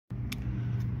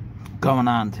going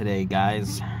on today,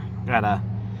 guys? Got a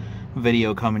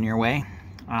video coming your way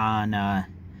on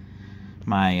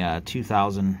my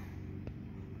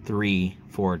 2003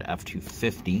 Ford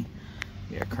F250.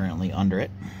 We are currently under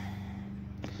it,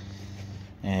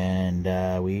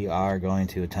 and we are going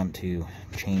to attempt to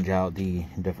change out the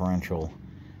differential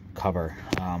cover.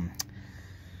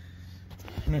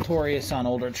 Notorious on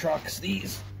older trucks,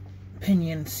 these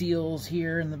pinion seals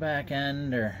here in the back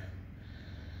end, or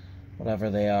whatever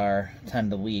they are, tend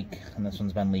to leak, and this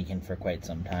one's been leaking for quite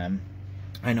some time.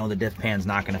 I know the diff pan's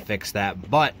not going to fix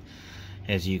that, but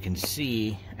as you can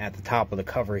see at the top of the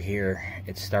cover here,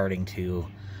 it's starting to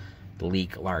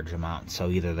leak large amounts. So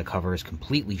either the cover is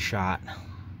completely shot,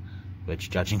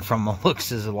 which judging from the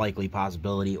looks is a likely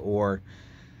possibility, or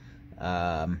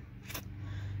the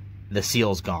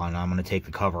seal's gone. I'm going to take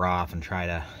the cover off and try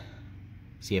to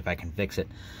see if I can fix it.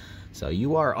 So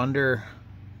you are under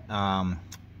 20,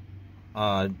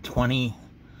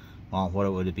 well,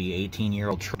 what would it be,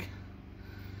 18-year-old truck,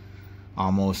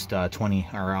 almost 20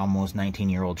 or almost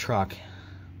 19-year-old truck,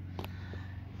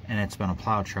 and it's been a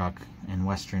plow truck in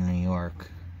Western New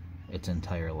York its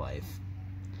entire life.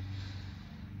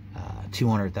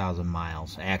 200,000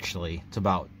 miles. Actually, it's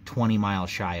about 20 miles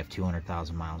shy of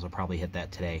 200,000 miles. I'll probably hit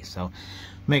that today. So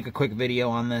make a quick video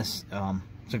on this.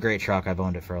 It's a great truck. I've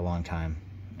owned it for a long time,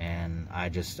 and I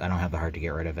don't have the heart to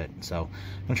get rid of it. So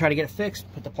I'm gonna try to get it fixed,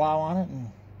 put the plow on it, and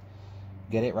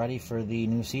get it ready for the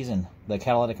new season. The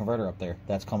catalytic converter up there,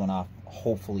 that's coming off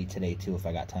hopefully today too, if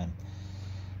I got time.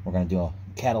 We're gonna do a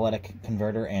catalytic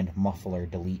converter and muffler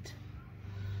delete.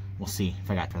 We'll see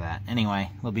if I got to that. Anyway,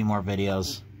 there'll be more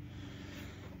videos.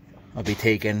 I'll be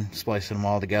splicing them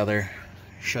all together,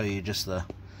 show you just the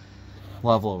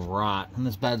level of rot. And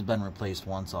this bed's been replaced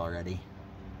once already.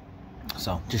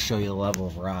 So just show you the level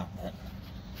of rot that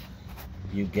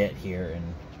you get here in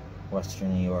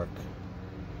Western New York,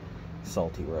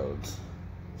 salty roads.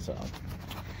 So,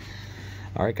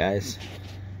 all right, guys.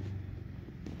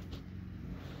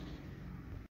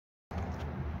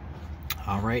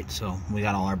 All right, so we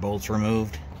got all our bolts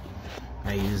removed.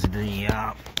 I used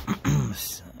the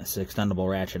this extendable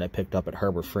ratchet I picked up at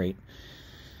Harbor Freight.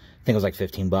 I think it was like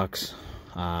 15 bucks.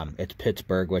 It's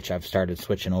Pittsburgh, which I've started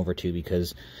switching over to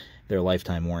because their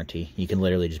lifetime warranty. You can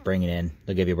literally just bring it in.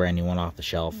 They'll give you a brand new one off the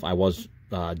shelf. I was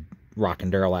rocking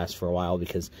Duralast for a while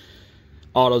because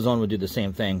AutoZone would do the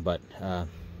same thing, but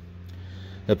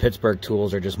the Pittsburgh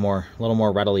tools are just a little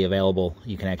more readily available.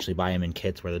 You can actually buy them in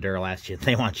kits, where the Duralast,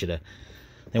 they want to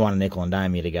nickel and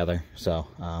dime you together. So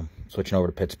switching over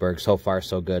to Pittsburgh. So far,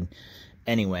 so good.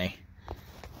 Anyway,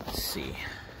 let's see.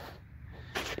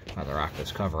 I'll rock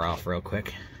this cover off real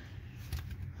quick.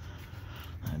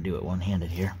 I'll do it one-handed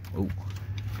here. Ooh.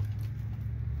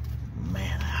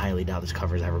 Man, I highly doubt this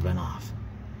cover's ever been off.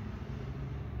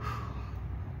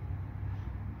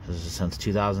 This is since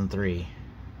 2003.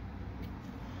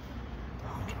 I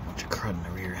don't get a bunch of crud in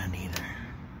the rear end either.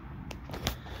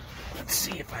 Let's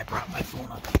see if I brought my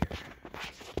phone up here.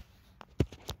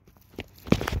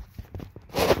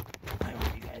 I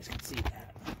hope you guys can see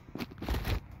that.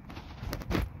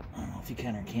 I don't know if you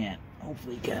can or can't.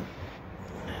 Hopefully you can.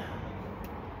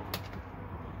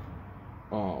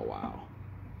 Oh, wow.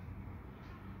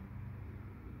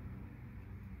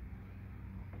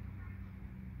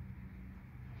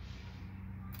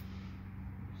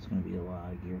 It's going to be a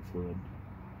lot of gear fluid.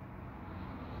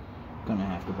 Gonna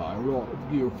have to buy a lot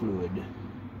of gear fluid. Damn.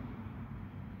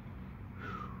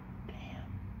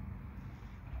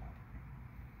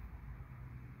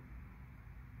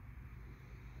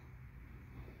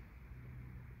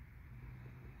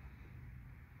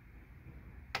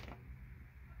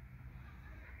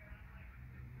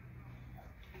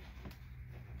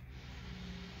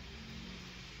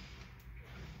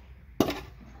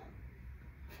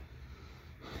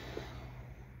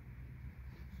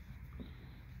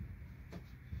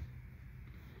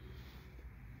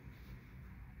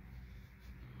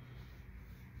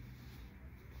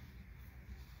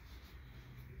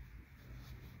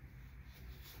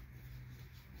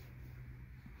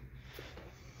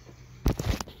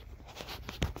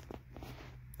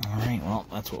 Well,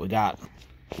 that's what we got.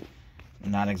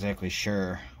 I'm not exactly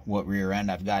sure what rear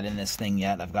end I've got in this thing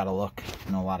yet. I've got to look.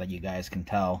 I know a lot of you guys can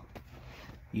tell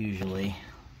usually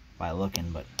by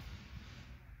looking, but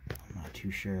I'm not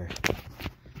too sure.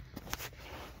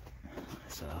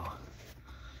 So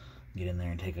get in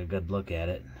there and take a good look at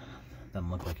it. Doesn't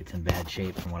look like it's in bad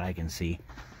shape from what I can see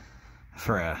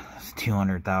for a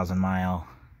 200,000 mile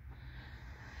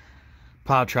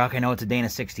plow truck. I know it's a Dana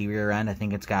 60 rear end. I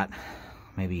think it's got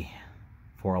maybe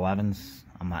 411s.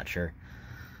 I'm not sure.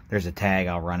 There's a tag.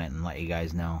 I'll run it and let you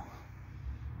guys know.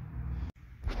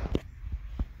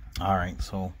 All right,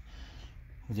 so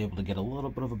I was able to get a little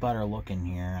bit of a better look in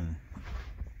here, and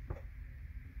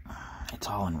it's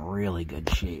all in really good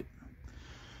shape.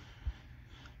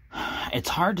 It's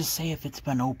hard to say if it's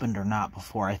been opened or not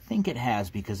before. I think it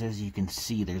has, because as you can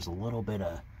see, there's a little bit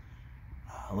of,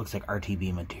 looks like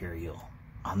RTB material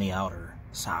on the outer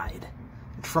side.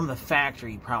 From the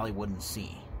factory, you probably wouldn't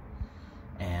see.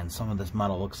 And some of this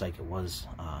metal looks like it was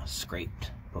scraped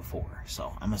before.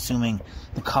 So I'm assuming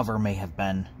the cover may have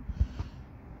been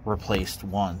replaced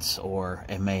once, or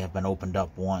it may have been opened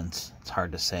up once. It's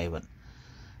hard to say, but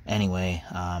anyway,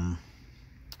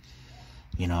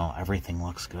 you know, everything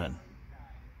looks good.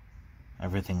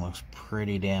 Everything looks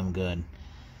pretty damn good.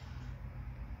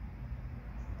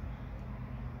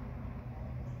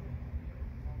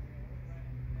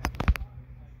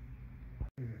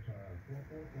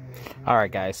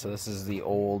 Alright guys, so this is the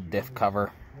old diff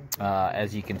cover.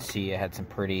 As you can see, it had some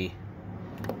pretty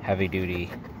heavy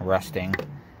duty rusting.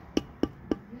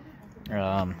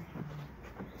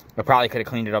 I probably could have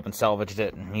cleaned it up and salvaged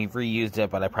it and reused it,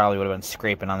 but I probably would have been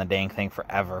scraping on the dang thing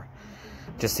forever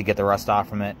just to get the rust off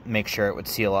from it, make sure it would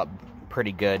seal up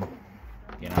pretty good,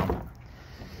 you know.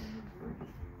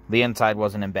 The inside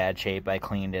wasn't in bad shape. I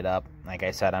cleaned it up. Like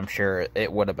I said, I'm sure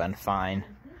it would have been fine.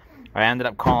 I ended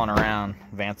up calling around.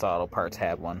 Advanced Auto Parts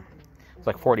had one. It's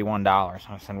like $41.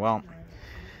 I said, well,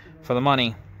 for the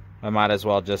money, I might as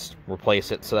well just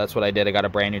replace it. So that's what I did. I got a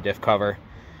brand new diff cover.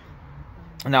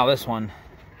 Now this one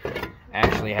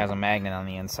actually has a magnet on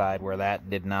the inside where that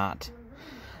did not.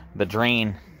 The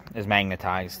drain is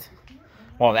magnetized.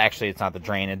 Well, actually, it's not the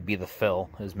drain. It'd be the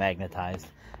fill is magnetized.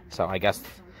 So I guess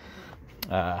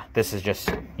this is just,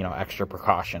 you know, extra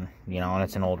precaution, you know, and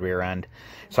it's an old rear end.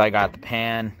 So I got the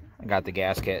pan. I got the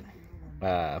gasket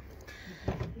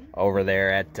over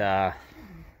there at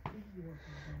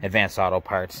Advanced Auto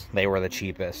Parts. They were the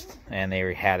cheapest, and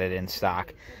they had it in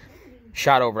stock.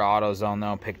 Shot over to AutoZone,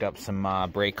 though, picked up some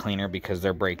brake cleaner because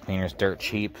their brake cleaner is dirt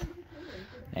cheap.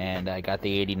 And I got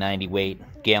the 80-90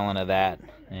 weight gallon of that,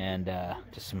 and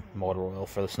just some motor oil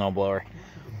for the snowblower.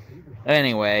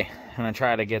 Anyway, I'm going to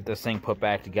try to get this thing put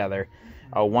back together.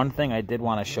 One thing I did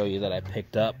want to show you that I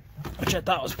picked up, which I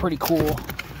thought was pretty cool.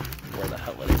 Where the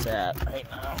hell is that right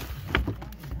now?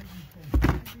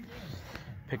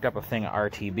 Picked up a thing of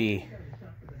RTB,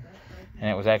 and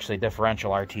it was actually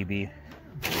differential RTB.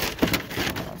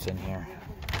 What's in here?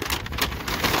 I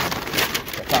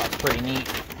thought it was pretty neat.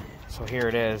 So here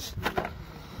it is.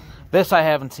 This I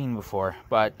haven't seen before,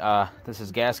 but this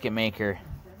is gasket maker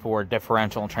for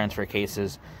differential and transfer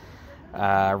cases.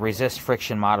 Resist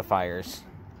friction modifiers,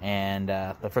 and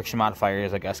the friction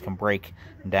modifiers, I guess, can break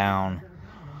down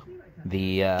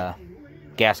the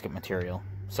gasket material.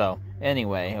 So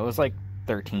anyway, it was like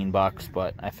 13 bucks,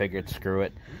 but I figured screw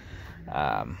it.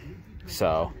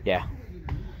 So yeah,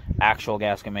 actual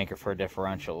gasket maker for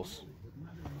differentials.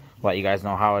 Let you guys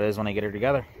know how it is when I get her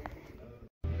together.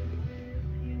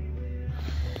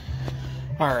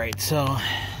 Alright, so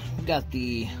we got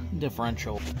the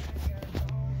differential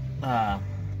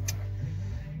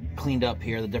cleaned up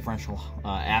here, the differential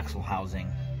axle housing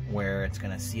where it's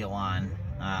going to seal on.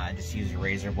 I just used a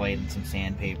razor blade and some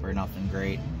sandpaper, nothing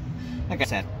great. Like I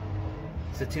said,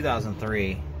 it's a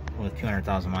 2003 with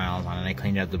 200,000 miles on it. I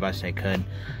cleaned it up the best I could.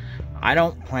 I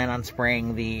don't plan on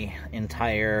spraying the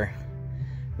entire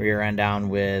rear end down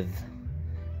with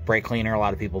brake cleaner. A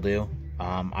lot of people do.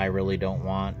 I really don't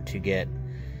want to get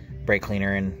brake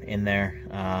cleaner in there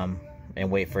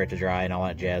and wait for it to dry and all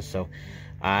that jazz. So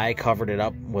I covered it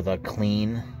up with a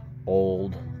clean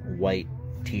old white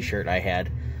t-shirt I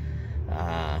had,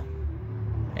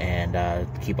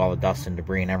 and keep all the dust and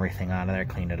debris and everything out of there.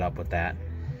 Cleaned it up with that,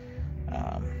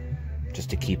 just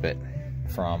to keep it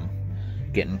from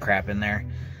getting crap in there.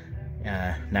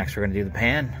 Next we're gonna do the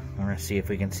pan. We're gonna see if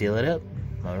we can seal it up.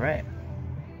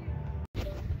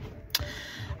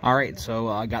 All right, so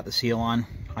I got the seal on.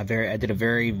 I did a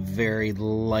very, very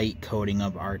light coating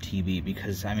of RTB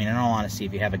because, I mean, in all honesty,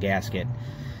 if you have a gasket,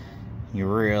 you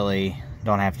really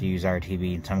don't have to use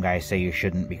RTB. Some guys say you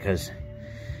shouldn't because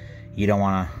you don't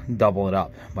want to double it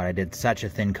up. But I did such a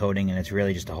thin coating, and it's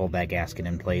really just to hold that gasket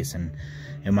in place. And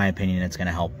in my opinion, it's going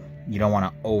to help. You don't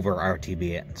want to over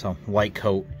RTB it. So light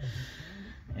coat,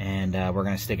 and we're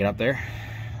going to stick it up there,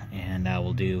 and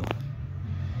we'll do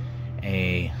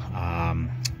a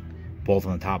bolt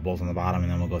on the top, bolt on the bottom,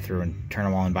 and then we'll go through and turn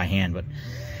them all in by hand. But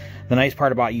the nice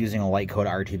part about using a light coat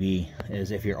RTB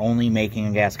is if you're only making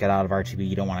a gasket out of RTB,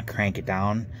 you don't want to crank it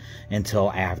down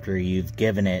until after you've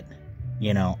given it,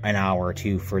 you know, an hour or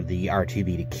two for the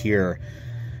RTB to cure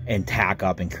and tack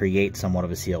up and create somewhat of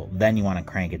a seal. Then you want to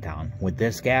crank it down. With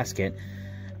this gasket,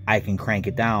 I can crank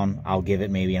it down. I'll give it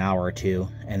maybe an hour or two,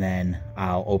 and then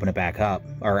I'll open it back up,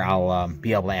 or I'll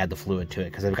be able to add the fluid to it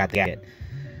because I've got the gasket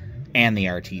and the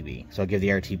RTB. So I'll give the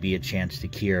RTB a chance to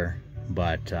cure,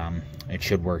 but it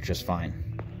should work just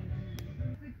fine.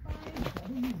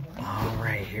 All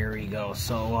right, here we go.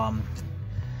 So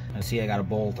I see I got a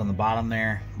bolt on the bottom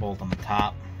there, bolt on the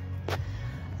top.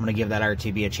 I'm gonna give that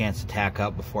RTB a chance to tack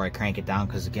up before I crank it down,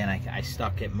 because again, I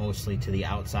stuck it mostly to the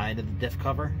outside of the diff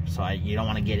cover, so you don't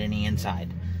want to get any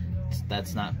inside.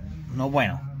 That's no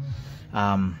bueno.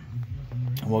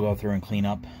 We'll go through and clean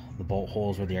up the bolt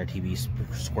holes where the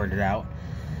RTB squirted out,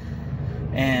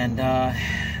 and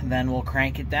then we'll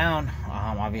crank it down.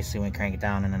 Obviously, when we crank it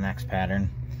down in the next pattern,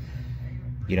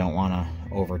 you don't want to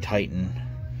over tighten,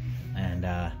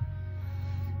 and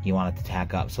you want it to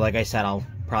tack up. So like I said, I'll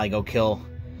probably go kill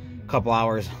couple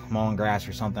hours mowing grass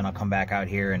or something. I'll come back out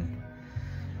here and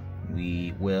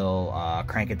we will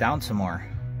crank it down some more,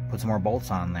 put some more bolts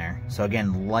on there. So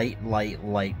again, light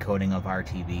coating of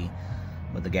RTB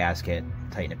with the gasket,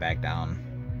 tighten it back down,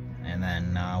 and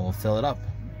then we'll fill it up.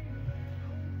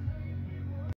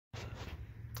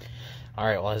 All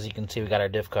right, well, as you can see, we got our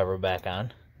diff cover back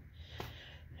on,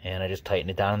 and I just tightened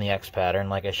it down in the X pattern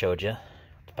like I showed you.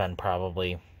 It's been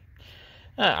probably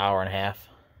an hour and a half,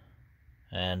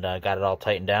 and got it all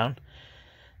tightened down,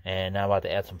 and now I'm about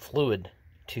to add some fluid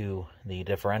to the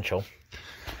differential.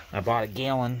 I bought a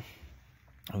gallon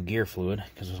of gear fluid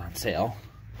because it was on sale,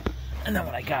 and then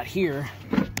what I got here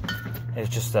is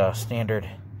just a standard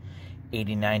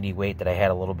 80-90 weight that I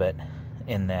had a little bit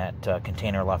in that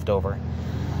container left over.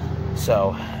 So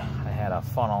I had a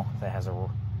funnel that has a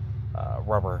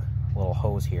rubber little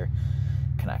hose here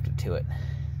connected to it,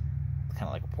 kind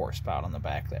of like a pour spout on the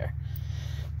back there.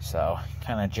 So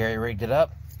kind of jerry-rigged it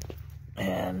up,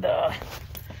 and we're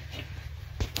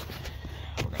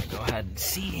gonna go ahead and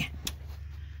see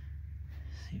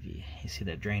if you see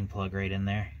that drain plug right in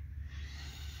there.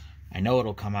 I know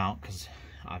it'll come out because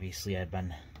obviously I've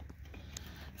been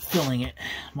filling it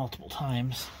multiple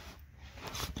times.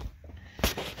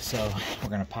 So we're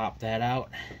gonna pop that out,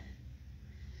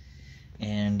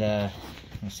 and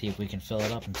we'll see if we can fill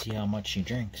it up and see how much she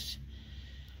drinks.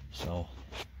 So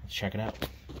let's check it out.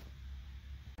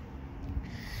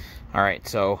 All right,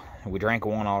 so we drank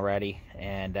one already,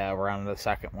 and we're on to the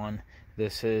second one.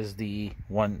 This is the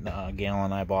 1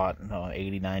 gallon I bought,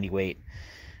 80-90 weight.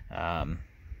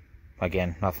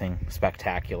 Again, nothing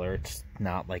spectacular. It's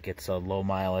not like it's a low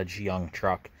mileage young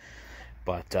truck,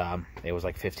 but it was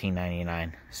like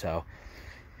 $15.99. So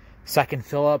second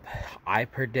fill up, I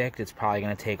predict it's probably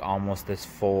going to take almost this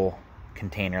full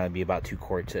container. That'd be about 2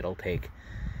 quarts it'll take.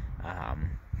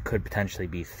 Could potentially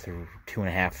be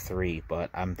 2.5, 3,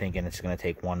 but I'm thinking it's going to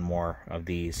take one more of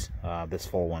these, this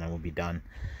full one, and we'll be done.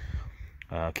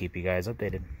 Keep you guys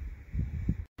updated.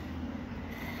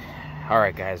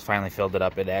 Alright guys, finally filled it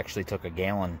up. It actually took a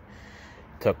gallon,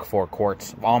 took 4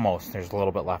 quarts, almost. There's a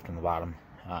little bit left in the bottom.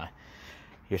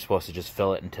 You're supposed to just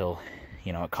fill it until,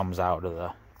 you know, it comes out of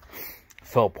the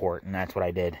fill port, and that's what I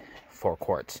did, 4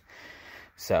 quarts.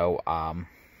 So,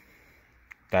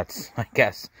 that's, I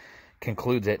guess,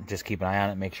 concludes it. Just keep an eye on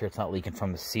it, make sure it's not leaking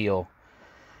from the seal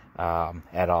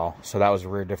at all. So that was a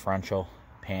rear differential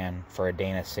pan for a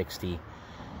Dana 60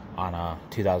 on a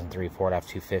 2003 Ford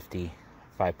F250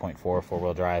 5.4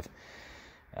 4-wheel drive.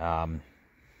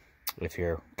 If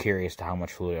you're curious to how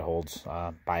much fluid it holds,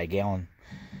 buy a gallon.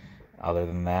 Other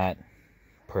than that,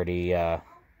 pretty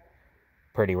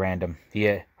random.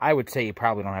 Yeah, I would say you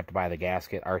probably don't have to buy the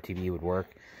gasket. RTB would work.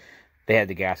 They had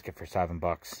the gasket for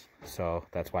 $7, so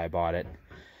that's why I bought it.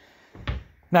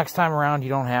 Next time around, you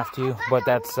don't have to, but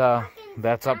that's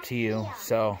up to you.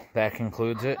 So that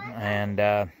concludes it,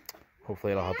 and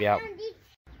hopefully it'll help you out.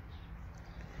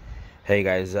 Hey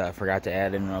guys, forgot to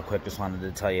add in real quick. Just wanted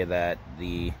to tell you that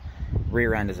the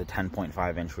rear end is a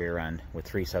 10.5-inch rear end with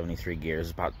 373 gears.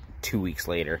 About 2 weeks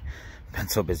later. Been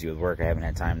so busy with work, I haven't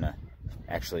had time to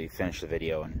actually finish the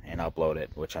video and upload it,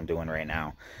 which I'm doing right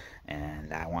now.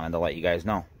 And I wanted to let you guys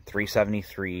know,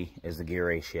 373 is the gear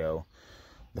ratio.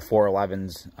 The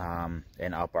 411s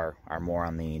and up are more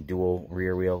on the dual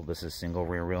rear wheel. This is single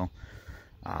rear wheel.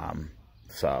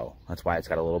 So that's why it's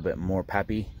got a little bit more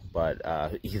peppy. But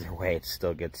either way, it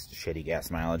still gets shitty gas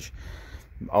mileage.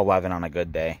 11 on a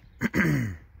good day.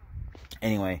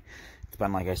 Anyway, it's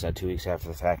been, like I said, 2 weeks after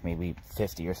the fact, maybe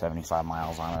 50 or 75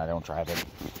 miles on it. I don't drive it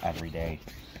every day.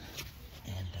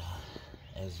 And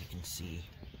as you can see,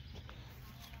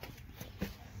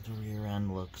 the rear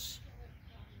end looks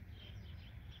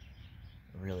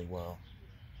really well.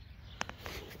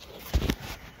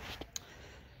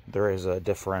 There is a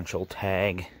differential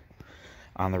tag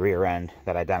on the rear end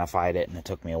that identified it, and it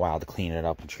took me a while to clean it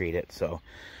up and treat it. So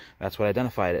that's what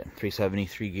identified it.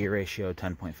 373 gear ratio,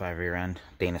 10.5 rear end,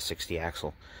 Dana 60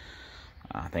 axle.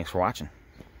 Thanks for watching.